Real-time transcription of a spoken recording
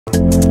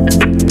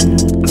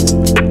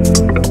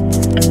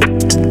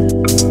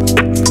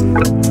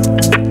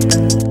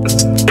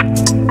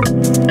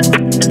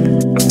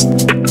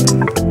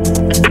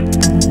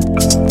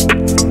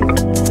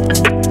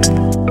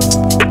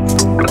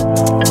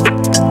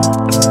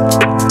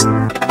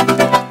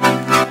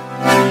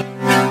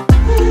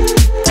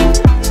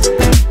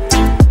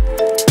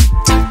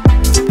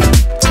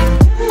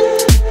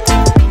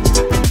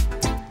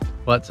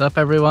up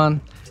everyone?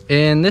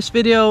 In this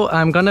video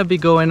I'm gonna be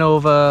going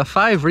over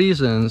 5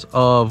 reasons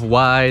of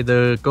why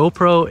the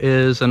GoPro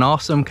is an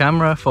awesome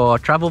camera for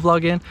travel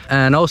vlogging,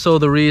 and also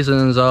the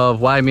reasons of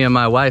why me and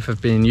my wife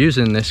have been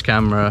using this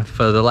camera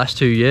for the last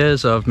 2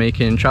 years of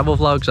making travel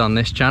vlogs on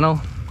this channel.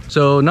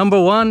 So number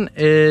 1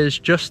 is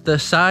just the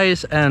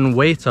size and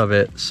weight of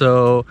it.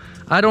 So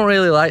I don't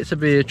really like to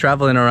be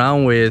traveling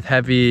around with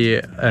heavy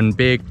and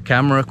big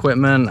camera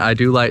equipment. I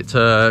do like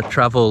to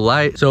travel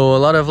light. So a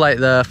lot of like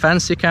the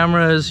fancy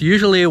cameras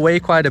usually weigh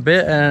quite a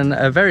bit and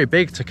are very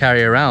big to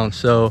carry around.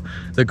 So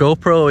the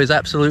GoPro is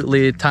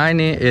absolutely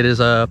tiny. It is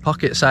a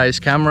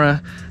pocket-sized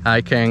camera. I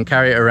can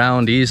carry it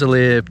around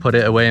easily, put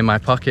it away in my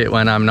pocket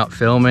when I'm not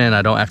filming.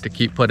 I don't have to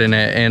keep putting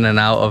it in and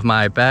out of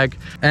my bag.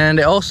 And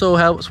it also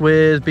helps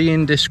with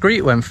being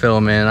discreet when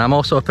filming. I'm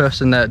also a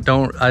person that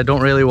I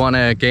don't really want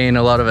to gain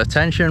a lot of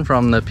attention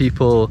from the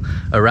people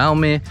around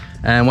me,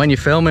 and when you're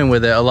filming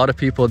with it, a lot of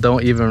people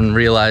don't even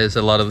realize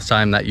a lot of the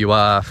time that you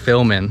are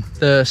filming.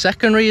 The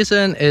second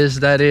reason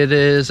is that it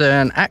is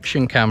an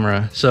action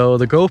camera. So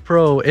the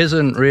GoPro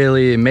isn't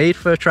really made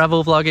for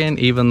travel vlogging,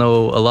 even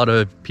though a lot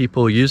of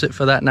people use it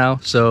for that now.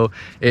 So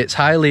it's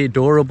highly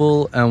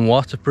durable and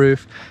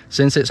waterproof.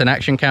 Since it's an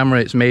action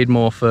camera, it's made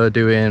more for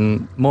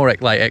doing more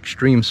like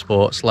extreme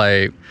sports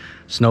like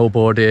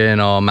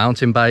snowboarding or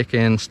mountain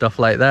biking, stuff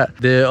like that.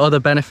 The other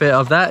benefit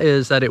of that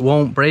is that it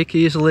won't break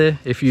easily.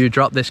 If you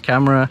drop this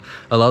camera,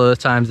 a lot of the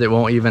times it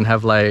won't even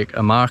have like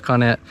a mark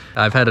on it.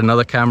 I've had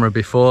another camera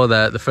before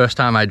that the first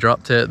time I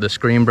dropped it, the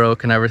screen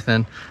broke and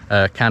everything,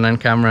 a Canon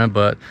camera,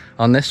 but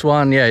on this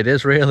one, yeah, it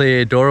is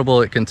really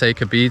durable. It can take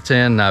a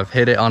beating. I've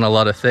hit it on a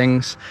lot of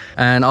things.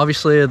 And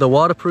obviously the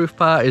waterproof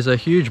part is a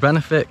huge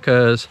benefit,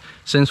 because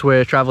since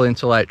we're traveling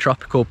to like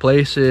tropical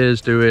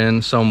places,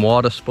 doing some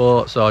water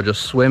sports or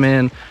just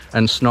swimming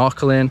and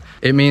snorkeling,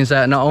 it means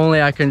that not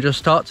only I can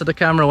just talk to the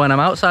camera when I'm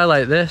outside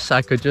like this,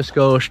 I could just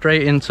go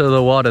straight into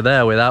the water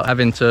there without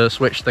having to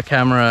switch the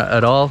camera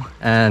at all,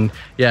 and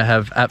yeah,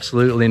 have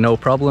absolutely no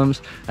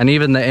problems. And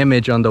even the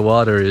image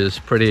underwater is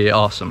pretty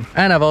awesome.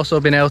 And I've also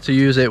been able to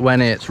use it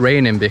when it's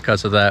raining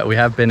because of that. We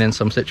have been in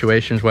some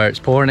situations where it's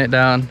pouring it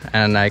down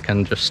and I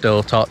can just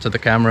still talk to the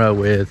camera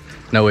with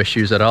no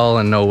issues at all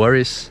and no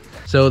worries.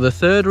 So the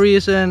third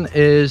reason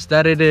is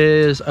that it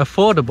is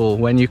affordable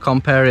when you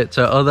compare it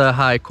to other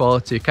high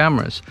quality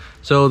cameras.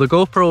 So the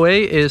GoPro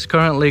 8 is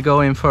currently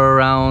going for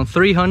around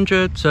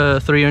 $300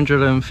 to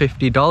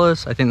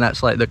 $350. I think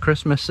that's like the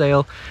Christmas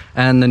sale.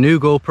 And the new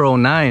GoPro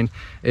 9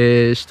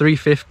 is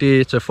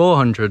 $350 to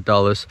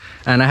 $400.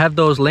 And I have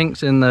those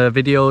links in the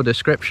video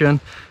description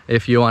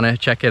if you want to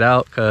check it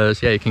out,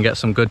 because yeah, you can get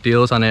some good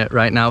deals on it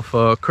right now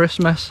for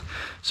Christmas.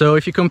 So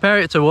if you compare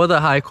it to other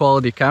high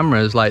quality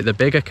cameras, like the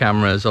bigger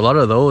cameras, a lot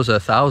of those are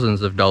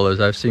thousands of dollars.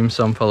 I've seen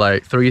some for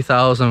like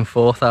 $3,000,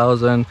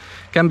 $4,000,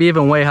 can be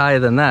even way higher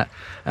than that.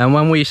 And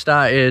when we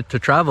started to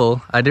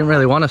travel, I didn't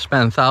really want to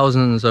spend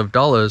thousands of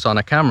dollars on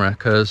a camera,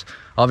 because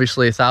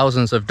obviously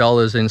thousands of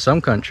dollars in some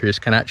countries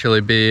can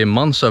actually be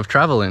months of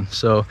traveling.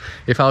 So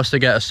if I was to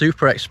get a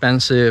super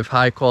expensive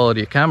high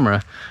quality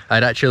camera,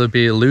 I'd actually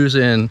be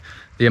losing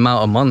the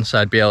amount of months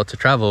I'd be able to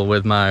travel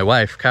with my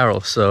wife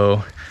Carol.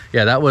 So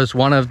yeah, that was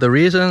one of the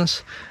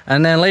reasons.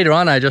 And then later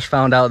on I just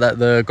found out that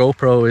the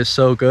GoPro is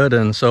so good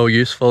and so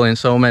useful in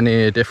so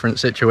many different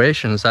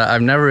situations that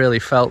I've never really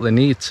felt the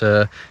need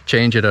to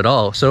change it at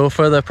all. So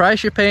for the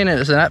price you're paying,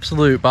 it's an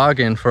absolute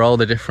bargain for all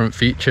the different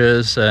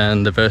features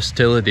and the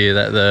versatility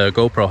that the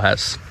GoPro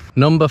has.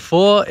 Number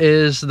 4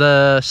 is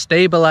the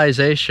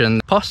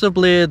stabilization.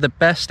 Possibly the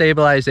best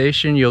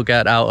stabilization you'll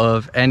get out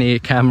of any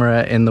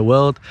camera in the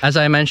world. As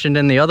I mentioned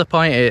in the other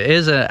point, it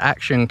is an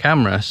action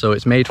camera, so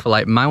it's made for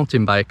like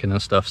mountain biking and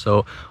stuff.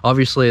 So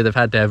obviously they've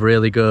had to have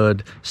really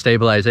good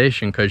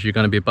stabilization, because you're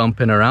going to be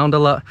bumping around a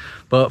lot.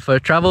 But for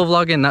travel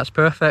vlogging, that's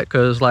perfect,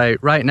 because like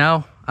right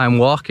now I'm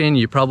walking,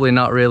 you're probably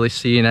not really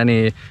seeing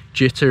any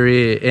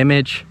jittery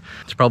image.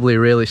 It's probably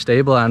really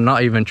stable. I'm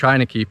not even trying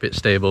to keep it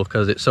stable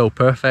because it's so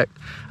perfect.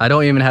 I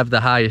don't even have the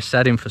highest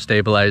setting for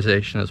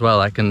stabilization as well.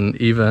 I can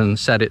even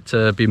set it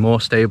to be more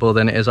stable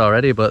than it is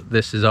already, but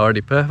this is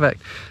already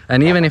perfect.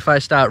 And even if I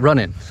start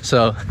running,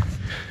 so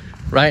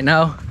right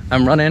now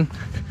I'm running,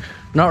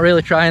 not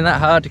really trying that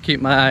hard to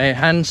keep my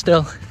hand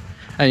still,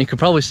 and you can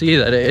probably see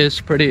that it is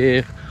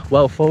pretty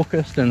well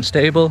focused and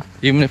stable.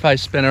 Even if I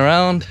spin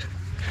around,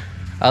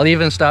 I'll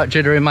even start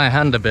jittering my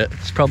hand a bit,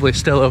 it's probably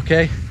still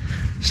okay.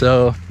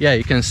 So yeah,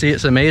 you can see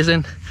it's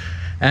amazing.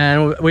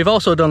 And we've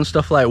also done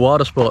stuff like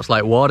water sports,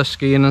 like water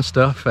skiing and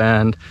stuff,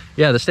 and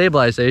yeah, the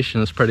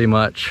stabilization is pretty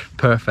much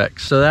perfect.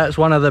 So that's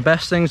one of the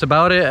best things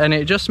about it, and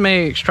it just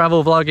makes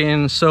travel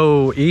vlogging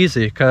so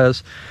easy,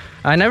 because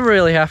I never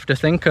really have to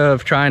think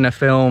of trying to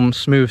film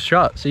smooth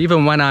shots.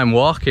 Even when I'm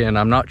walking,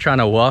 I'm not trying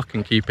to walk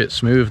and keep it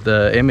smooth.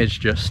 The image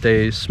just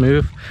stays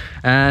smooth.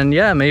 And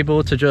yeah, I'm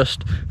able to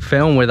just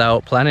film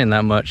without planning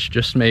that much.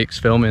 Just makes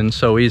filming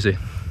so easy.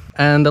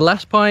 And the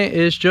last point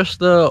is just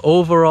the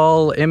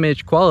overall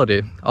image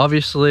quality.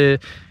 Obviously,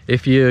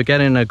 if you're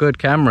getting a good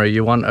camera,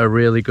 you want a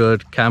really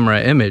good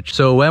camera image.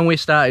 So when we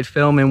started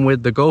filming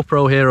with the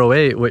GoPro Hero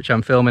 8, which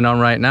I'm filming on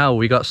right now,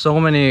 we got so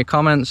many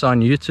comments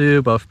on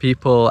YouTube of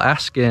people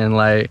asking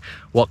like,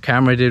 what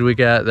camera did we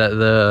get, that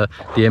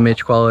the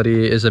image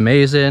quality is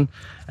amazing.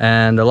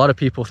 And a lot of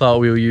people thought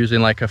we were using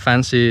like a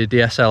fancy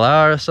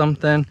DSLR or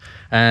something.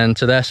 And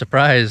to their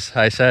surprise,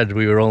 I said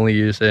we were only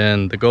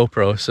using the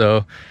GoPro.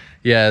 So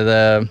yeah,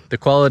 the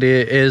quality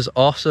is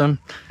awesome.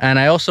 And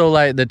I also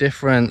like the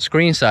different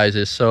screen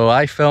sizes. So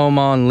I film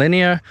on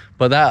linear,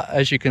 but that,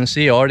 as you can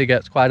see, already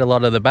gets quite a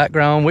lot of the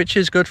background, which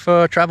is good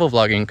for travel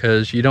vlogging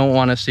because you don't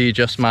want to see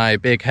just my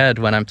big head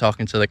when I'm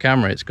talking to the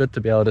camera. It's good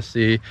to be able to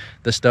see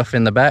the stuff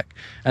in the back.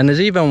 And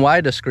there's even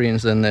wider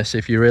screens than this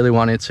if you really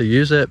wanted to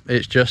use it.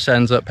 It just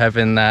ends up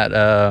having that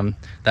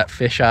that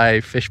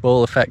fisheye,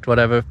 fishbowl effect,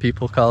 whatever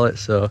people call it.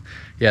 So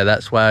yeah,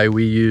 that's why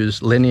we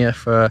use linear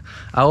for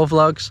our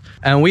vlogs.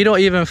 And we don't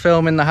even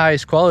film in the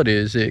highest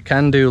qualities. It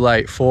can do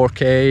like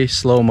 4K,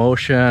 slow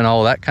motion,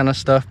 all that kind of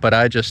stuff, but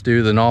I just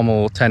do the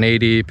normal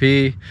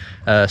 1080p,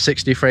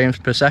 60 frames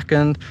per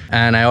second,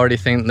 and I already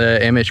think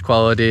the image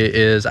quality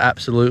is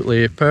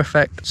absolutely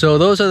perfect. So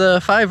those are the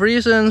 5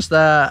 reasons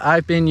that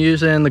I've been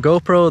using the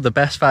GoPro, the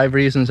best 5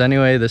 reasons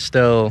anyway. There's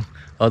still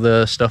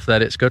other stuff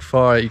that it's good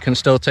for. You can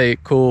still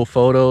take cool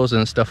photos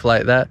and stuff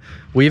like that.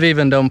 We've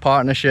even done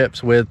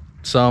partnerships with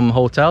some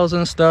hotels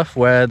and stuff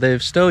where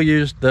they've still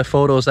used the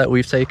photos that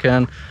we've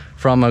taken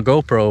from a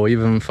GoPro,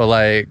 even for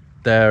like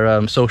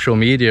their social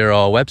media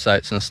or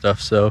websites and stuff.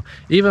 So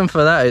even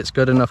for that, it's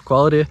good enough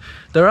quality.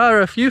 There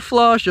are a few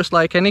flaws, just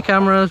like any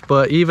cameras,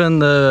 but even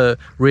the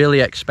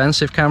really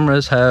expensive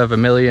cameras have a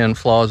million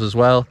flaws as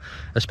well,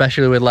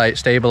 especially with like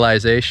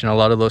stabilization. A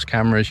lot of those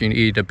cameras, you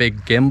need a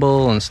big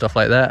gimbal and stuff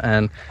like that,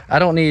 and I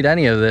don't need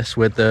any of this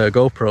with the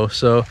GoPro.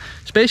 So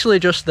it's basically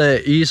just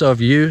the ease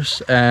of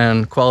use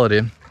and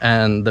quality,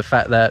 and the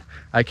fact that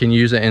I can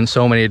use it in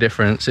so many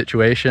different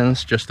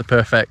situations. Just the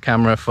perfect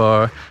camera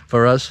for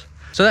us.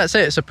 So that's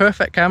it. It's a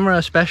perfect camera,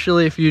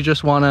 especially if you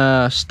just want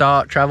to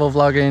start travel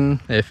vlogging,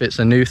 if it's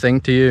a new thing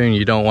to you and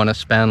you don't want to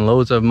spend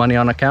loads of money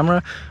on a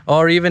camera,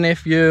 or even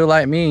if you're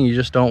like me and you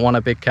just don't want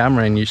a big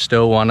camera and you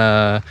still want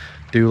to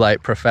do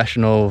like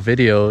professional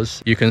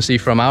videos. You can see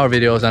from our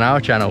videos on our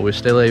channel, we're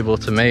still able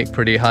to make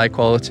pretty high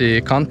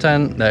quality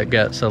content that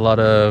gets a lot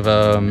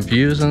of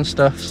views and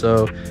stuff.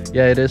 So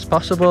yeah, it is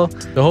possible.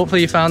 So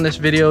hopefully you found this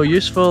video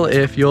useful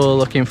if you're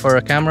looking for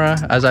a camera.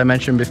 As I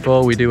mentioned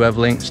before, we do have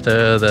links to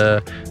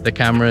the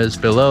cameras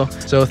below.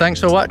 So thanks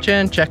for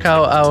watching. Check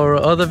out our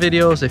other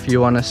videos if you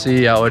want to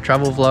see our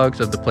travel vlogs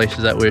of the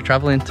places that we're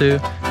traveling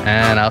to,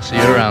 and I'll see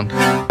you around.